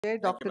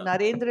Dr.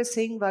 Narendra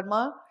Singh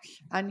VERMA,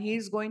 and he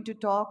is going to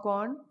talk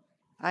on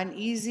an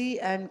easy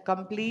and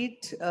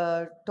complete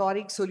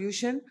toric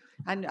solution.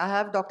 And I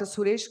have Dr.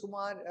 Suresh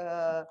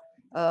Kumar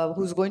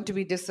who's going to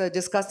be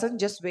discussing.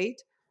 Just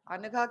wait.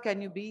 Anagha,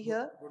 can you be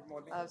here? Good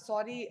morning.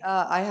 Sorry,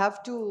 I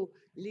have to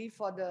leave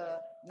for the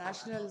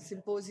national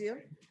symposium.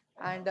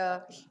 And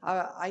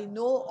I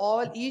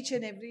know each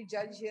and every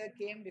judge here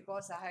came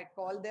because I had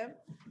called them.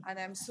 And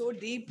I'm so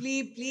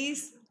deeply,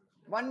 please,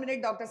 1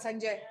 minute, Dr.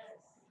 Sanjay.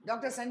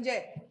 Dr.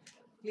 Sanjay,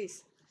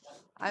 please.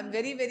 I'm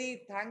very,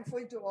 very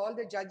thankful to all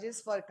the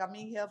judges for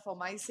coming here for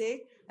my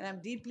sake, and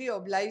I'm deeply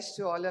obliged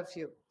to all of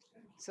you.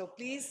 So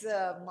please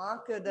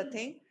mark the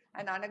thing,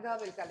 and Anaga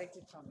will collect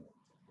it from you.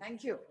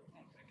 Thank you.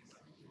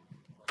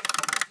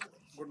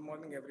 Good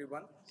morning,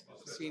 everyone,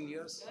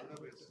 seniors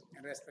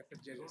and respected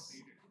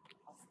judges.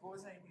 Of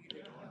course, I need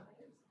it.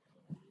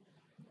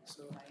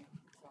 So,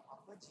 From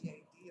upper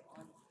GIT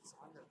on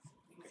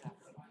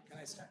can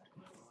I start?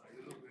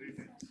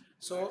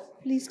 So,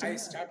 I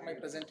start my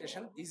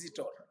presentation,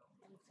 EASYTOR.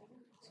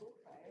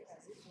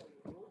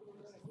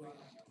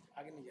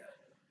 आगे नहीं जा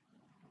रहा.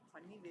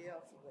 Funny way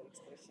of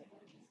expression.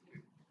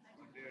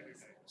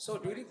 So,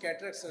 during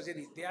cataract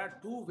surgery, there are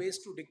two ways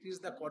to decrease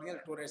the corneal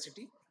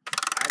toricity.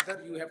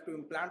 Either you have to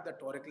implant the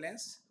toric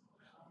lens,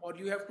 or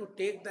you have to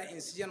take the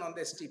incision on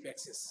the steep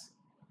axis.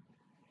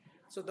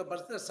 So,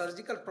 the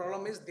surgical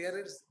problem is there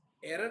is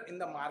error in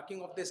the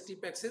marking of the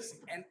steep axis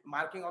and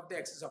marking of the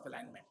axis of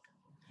alignment.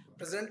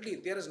 Presently,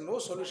 there is no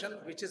solution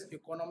which is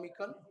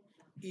economical,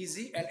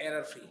 easy and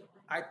error-free.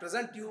 I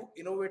present you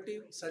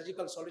innovative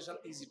surgical solution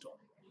EASYTOR.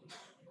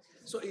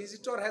 So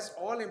EASYTOR has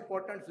all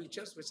important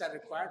features which are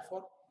required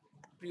for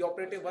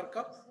preoperative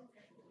workup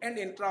and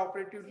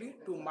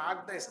intraoperatively to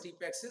mark the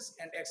steep axis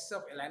and axis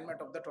of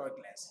alignment of the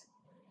toric lens.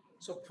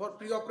 So for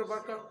preoperative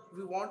workup,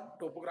 we want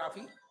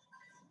topography,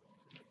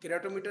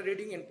 keratometer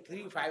reading in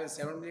 3, 5 and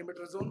 7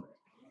 millimeter zone,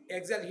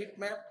 axial heat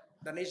map,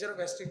 the nature of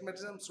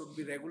astigmatism should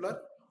be regular.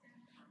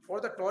 For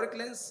the toric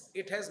lens,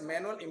 it has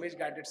manual image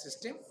guided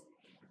system.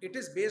 It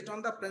is based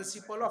on the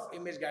principle of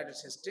image guided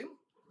system.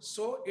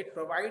 So it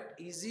provides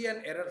easy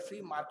and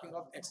error-free marking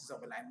of axis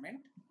of alignment.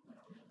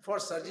 For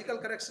surgical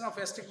correction of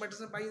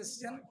astigmatism by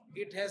incision,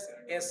 it has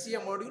SCA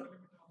module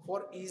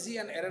for easy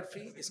and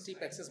error-free steep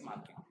axis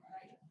marking.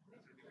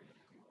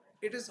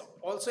 It is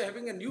also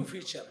having a new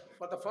feature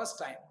for the first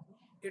time.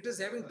 It is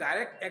having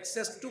direct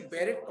access to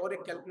Barrett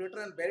toric calculator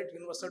and Barrett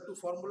universal 2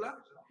 formula.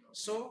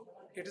 So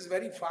it is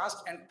very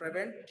fast and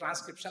prevent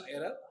transcription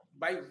error.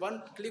 By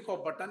one click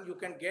of button, you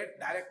can get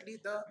directly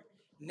the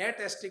net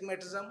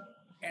astigmatism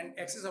and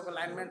axis of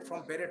alignment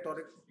from Barrett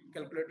toric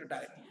calculator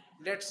directly.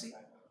 Let's see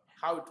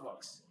how it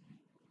works.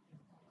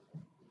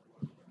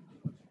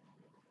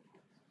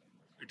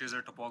 It is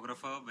a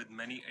topographer with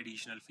many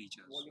additional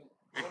features.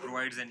 It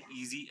provides an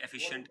easy,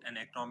 efficient, and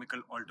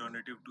economical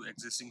alternative to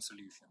existing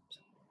solutions.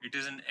 It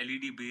is an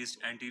LED-based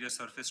anterior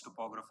surface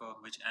topographer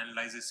which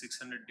analyzes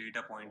 600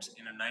 data points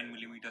in a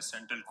 9mm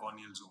central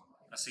corneal zone.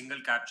 A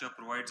single capture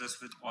provides us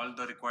with all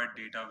the required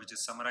data which is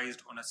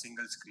summarized on a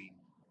single screen.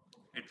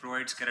 It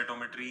provides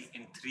keratometry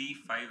in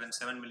 3, 5, and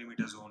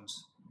 7mm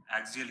zones,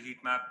 axial heat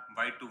map,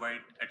 wide to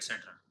wide, etc.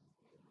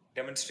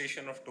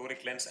 Demonstration of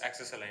toric lens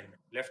axis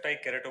alignment. Left eye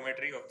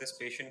keratometry of this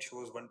patient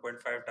shows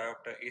 1.5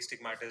 diopter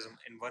astigmatism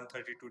in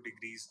 132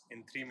 degrees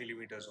in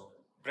 3mm zone.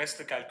 Press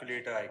the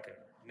calculator icon.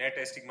 Net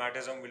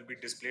astigmatism will be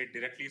displayed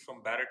directly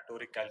from Barrett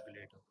toric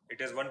calculator. It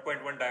is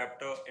 1.1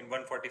 diopter in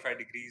 145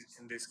 degrees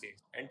in this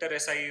case. Enter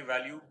SIA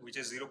value, which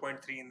is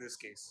 0.3 in this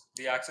case.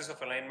 The axis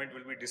of alignment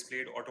will be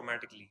displayed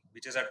automatically,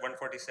 which is at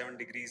 147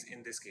 degrees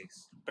in this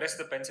case. Press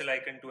the pencil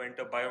icon to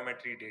enter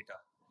biometry data.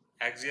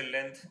 Axial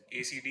length,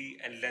 ACD,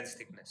 and lens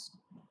thickness.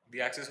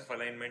 The axis of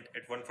alignment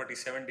at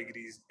 147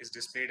 degrees is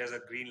displayed as a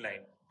green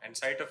line and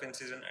site of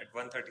incision at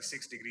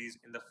 136 degrees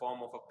in the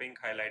form of a pink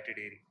highlighted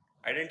area.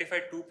 Identify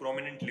two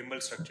prominent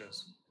limbal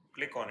structures.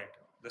 Click on it.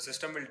 The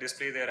system will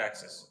display their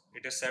axis.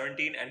 It is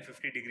 17 and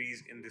 50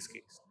 degrees in this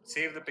case.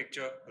 Save the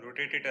picture,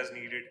 rotate it as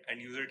needed,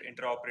 and use it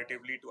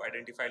intraoperatively to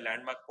identify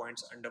landmark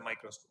points under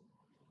microscope.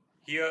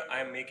 Here I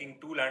am making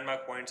two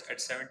landmark points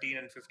at 17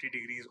 and 50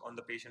 degrees on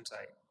the patient's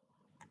eye.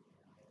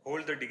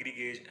 Hold the degree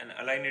gauge and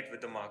align it with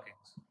the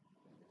markings.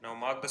 Now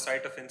mark the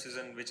site of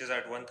incision, which is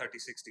at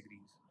 136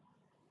 degrees.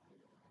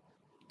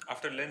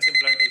 After lens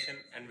implantation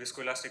and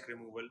viscoelastic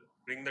removal,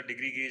 bring the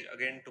degree gauge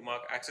again to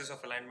mark axis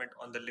of alignment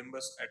on the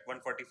limbus at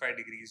 145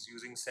 degrees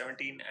using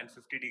 17 and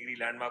 50 degree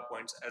landmark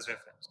points as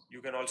reference. You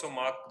can also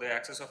mark the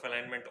axis of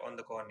alignment on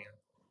the cornea.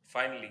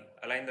 Finally,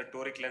 align the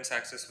toric lens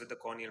axis with the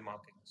corneal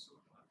markings.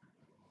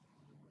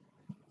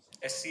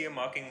 SCA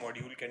marking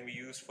module can be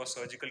used for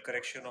surgical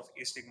correction of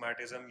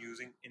astigmatism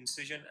using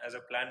incision as a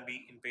plan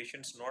B in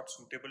patients not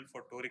suitable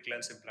for toric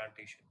lens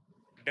implantation.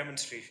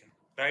 Demonstration.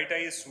 Right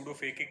eye is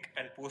pseudophakic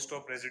and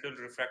post-op residual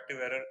refractive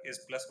error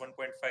is plus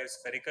 1.5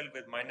 spherical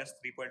with minus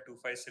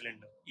 3.25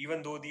 cylinder.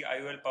 Even though the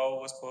IOL power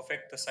was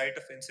perfect, the site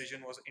of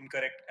incision was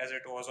incorrect as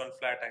it was on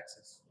flat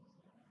axis.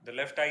 The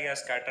left eye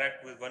has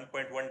cataract with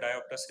 1.1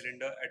 diopter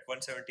cylinder at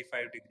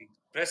 175 degrees.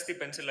 Press the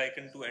pencil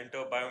icon to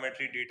enter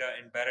biometry data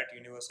in Barrett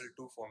Universal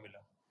 2 formula.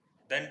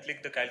 Then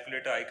click the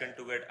calculator icon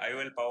to get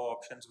IOL power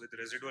options with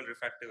residual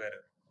refractive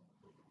error.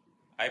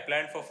 I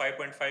planned for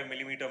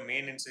 5.5mm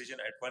main incision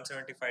at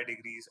 175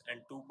 degrees and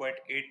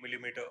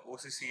 2.8mm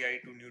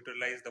OCCI to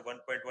neutralize the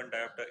 1.1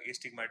 diopter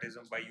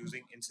astigmatism by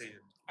using incision.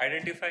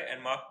 Identify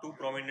and mark two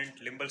prominent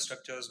limbal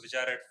structures which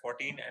are at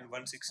 14 and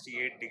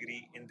 168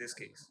 degree in this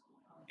case.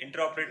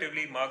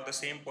 Intraoperatively mark the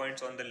same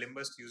points on the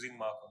limbus using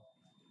marker.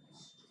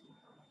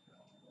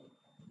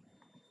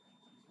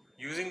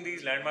 Using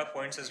these landmark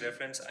points as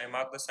reference, I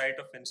mark the site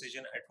of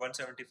incision at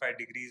 175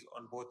 degrees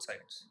on both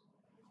sides.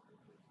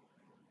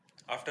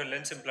 After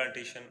lens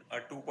implantation, a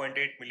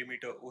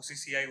 2.8mm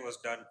OCCI was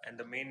done and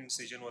the main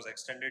incision was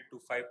extended to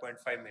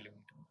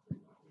 5.5mm.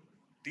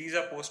 These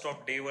are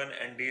post-op day 1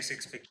 and day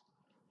 6 pictures.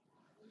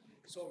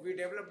 So we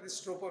developed this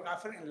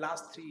topographer in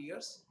last 3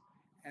 years,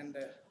 and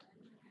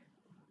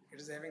it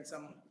is having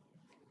some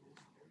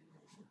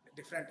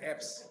different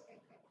apps.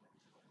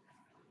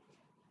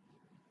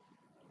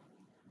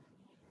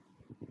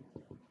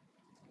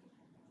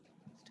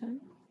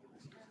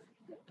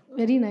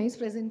 Very nice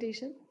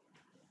presentation.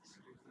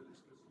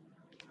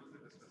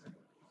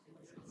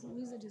 Who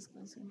is the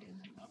discussant?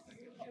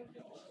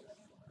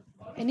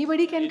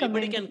 Anybody can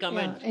comment.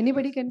 Yeah,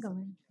 anybody can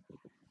comment.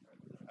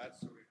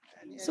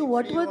 So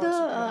what were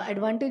the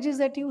advantages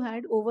that you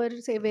had over,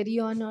 say,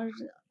 Verion or?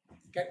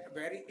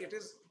 It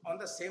is on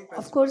the same principle.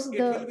 Of course, it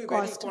the will be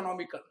cost. very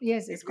economical.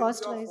 Yes, it's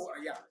cost-wise.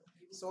 Yeah.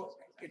 So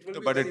it will be.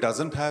 But it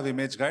doesn't have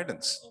image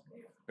guidance.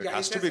 It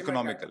has to be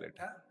economical.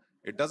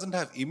 It doesn't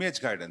have image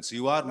guidance.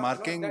 You are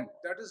marking.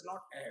 That is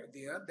not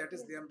there. That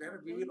is there.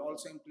 We will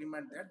also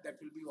implement that. That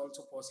will be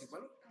also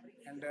possible.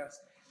 And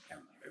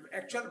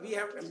actually,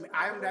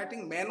 I am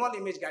writing manual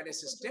image guided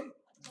system.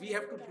 We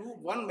have to do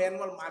one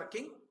manual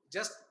marking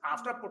just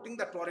after putting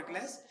the toric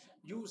lens.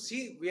 You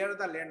see where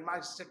the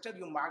landmark structure.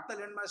 You mark the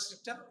landmark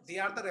structure. They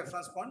are the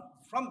reference point.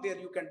 From there,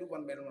 you can do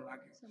one manual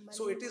marking.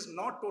 So it is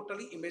not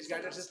totally image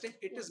guided system.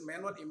 It is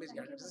manual image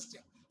guided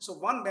system. So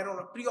one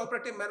manual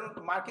pre-operative manual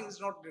marking is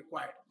not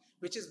required,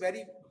 which is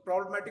very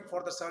problematic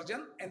for the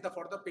surgeon and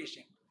for the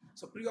patient.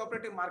 So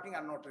pre-operative marking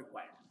are not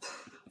required.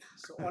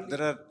 So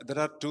there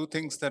are two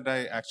things that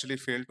I actually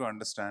failed to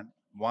understand.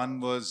 One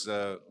was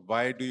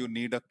why do you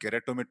need a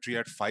keratometry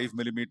at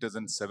 5mm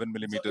and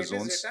 7mm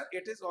zones?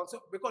 It is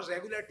also because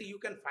regularity you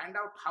can find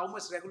out how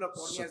much regular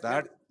cornea is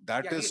there.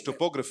 That is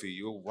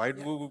topography. Why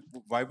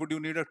would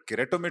you need a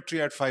keratometry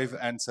at 5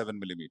 and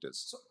 7mm?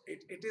 So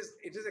it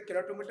is a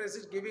keratometer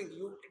is giving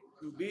you.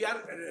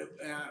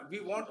 We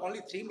want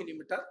only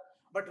 3mm,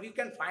 but we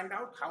can find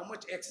out how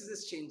much axis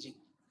is changing.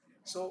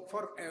 So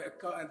for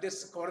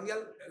this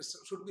corneal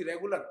should be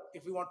regular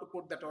if you want to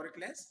put the toric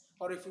lens,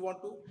 or if you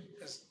want to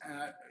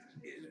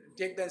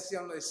take the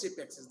incision on the SIP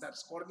axis, that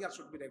cornea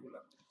should be regular.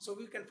 So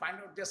we can find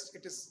out just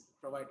it is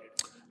provided.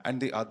 And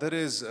the other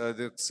is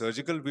the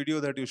surgical video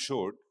that you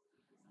showed.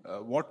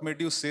 What made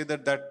you say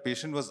that that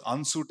patient was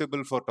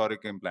unsuitable for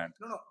toric implant?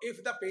 No.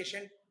 If the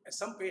patient,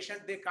 some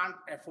patient they can't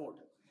afford.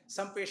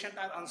 Some patient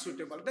are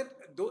unsuitable.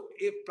 That though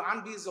if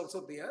plan B is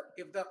also there,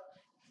 if the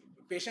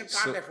patient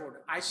can't afford,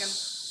 I can.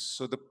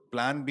 So the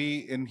plan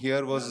B in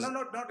here was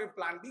not a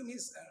plan B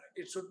means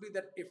it should be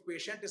that if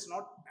patient is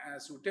not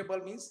suitable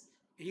means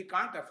he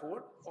can't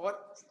afford, or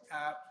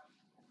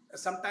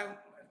sometimes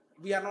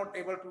we are not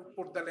able to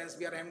put the lens.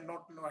 We are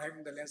not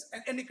having the lens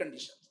and any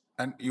condition.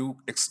 And you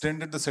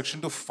extended the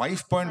section to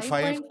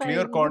 5.5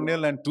 clear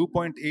corneal and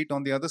 2.8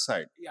 on the other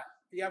side.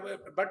 Yeah,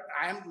 but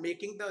I am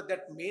making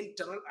that main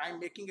tunnel. I am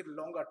making it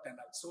longer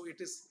tunnel, so it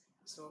is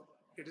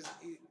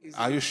easy.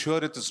 Are you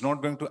sure it is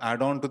not going to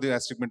add on to the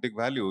astigmatic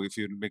value if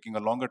you're making a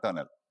longer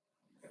tunnel?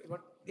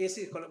 But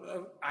AC,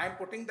 I am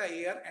putting the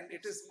air, and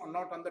it is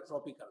not on the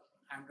tropical.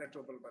 I am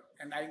retrobulbar,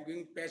 and I am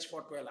doing patch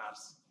for 12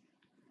 hours.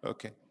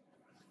 Okay.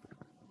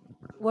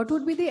 What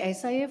would be the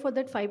SIA for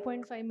that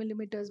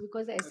 5.5mm?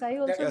 Because the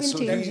SIA also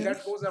will change.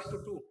 That goes up to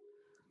 2.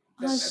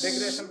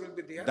 Regression will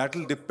be there. That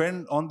will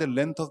depend on the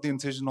length of the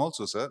incision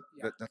also, sir.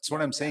 That's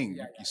what I'm saying.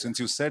 Since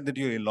you said that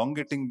you're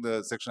elongating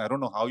the section, I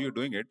don't know how you're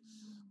doing it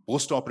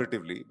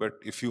post-operatively, but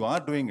if you are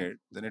doing it,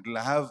 then it will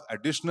have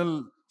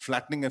additional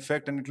flattening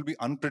effect, and it will be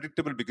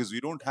unpredictable because we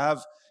don't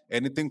have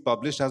anything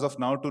published as of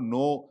now to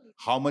know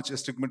how much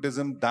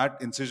astigmatism that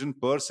incision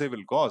per se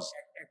will cause.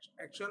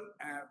 Actually,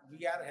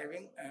 we are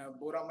having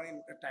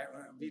Boramani.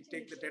 We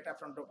take the data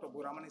from Dr.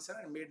 Boramani sir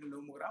and made a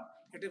nomogram.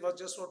 It was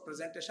just for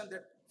presentation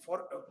that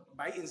for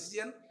by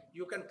incision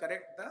you can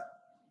correct the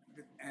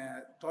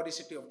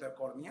toricity of the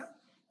cornea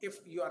if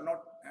you are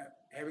not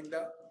having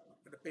the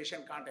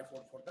patient can't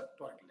afford for the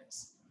toric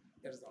lens.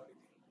 That is the only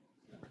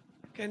thing.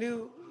 Can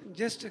you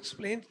just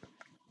explain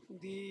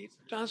the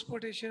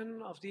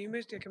transportation of the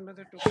image taken by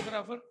the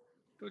topographer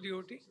to the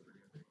OT?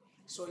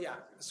 So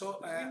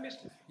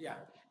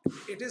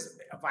it is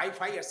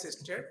Wi-Fi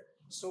assisted.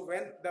 So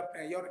when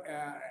your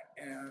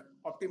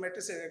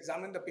optometrist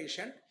examine the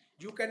patient,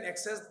 you can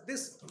access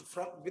this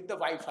from with the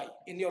Wi-Fi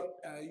in your.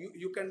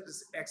 You can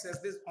access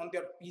this on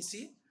your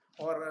PC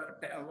or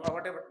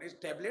whatever is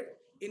tablet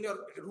in your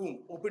room,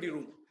 OPD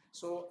room.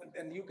 So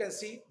then you can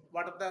see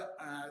what are the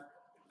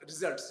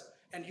results,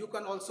 and you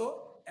can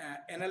also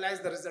analyze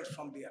the results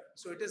from there.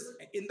 So it is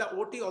in the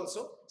OT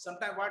also.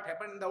 Sometimes what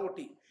happened in the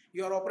OT,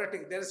 you are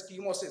operating, there is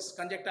chemosis,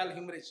 conjunctival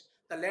hemorrhage.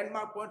 The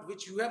landmark point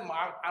which you have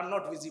marked are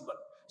not visible.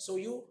 So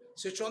you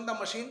switch on the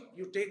machine,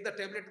 you take the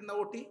tablet in the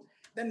OT,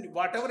 then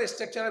whatever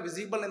structure are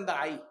visible in the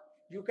eye,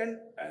 you can,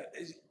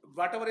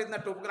 whatever is in the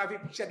topography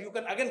picture, you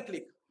can again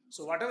click.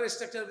 So whatever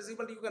structure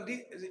visible, you can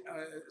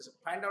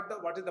find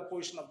out what is the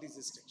position of these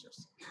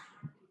structures.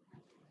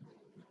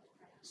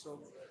 So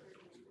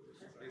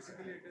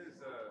basically it is,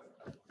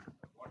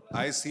 what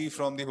I see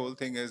from the whole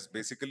thing is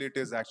basically it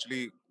is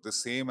actually the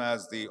same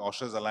as the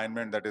Osher's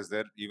alignment that is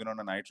there even on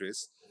a night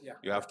race. Yeah.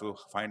 You have to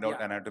find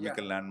out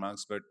anatomical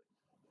landmarks, but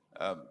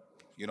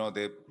you know,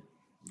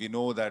 we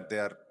know that they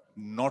are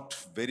not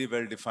very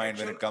well defined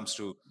when it comes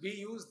to. We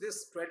use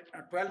this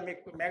 12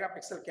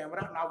 megapixel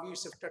camera. Now we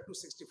shifted to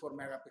 64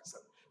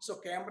 megapixel. So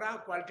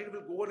camera quality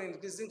will go on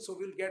increasing. So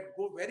we'll get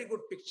very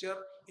good picture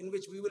in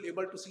which we will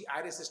able to see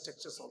iris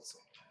structures also.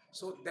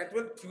 So that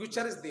will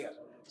future is there.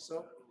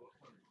 So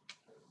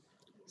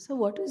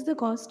what is the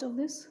cost of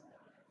this?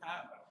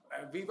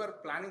 we were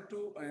planning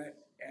to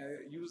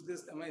use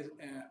this,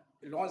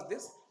 launch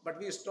this, but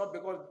we stopped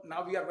because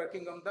now we are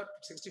working on the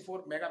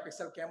 64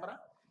 megapixel camera.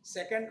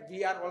 Second,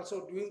 we are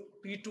also doing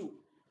P2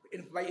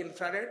 by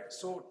infrared.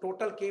 So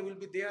total K will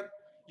be there.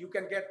 You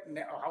can get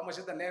how much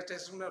is the net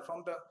estimate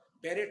from the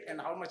Barrett and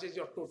how much is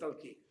your total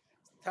K.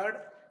 Third,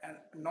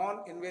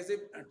 non-invasive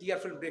tear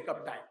film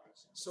breakup time.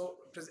 So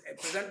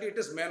presently it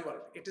is manual.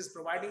 It is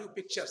providing you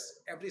pictures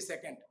every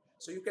second.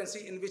 So you can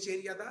see in which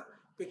area the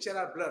picture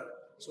are blurred.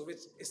 So which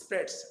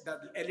spreads, the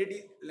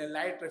LED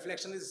light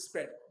reflection is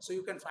spread. So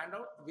you can find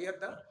out where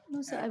the.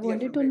 No, sir, I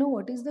wanted to know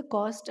what is the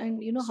cost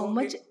and you know how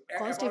much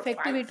cost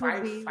effective it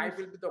would be. 5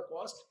 will be the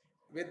cost.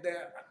 With the,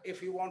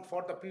 if you want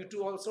for the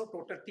P2 also,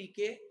 total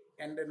TK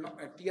and the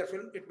tear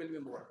film, it will be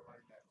more.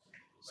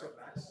 So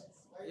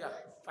yeah,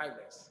 5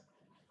 lakhs.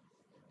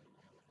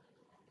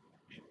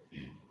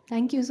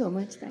 Thank you so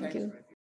much. Thank you.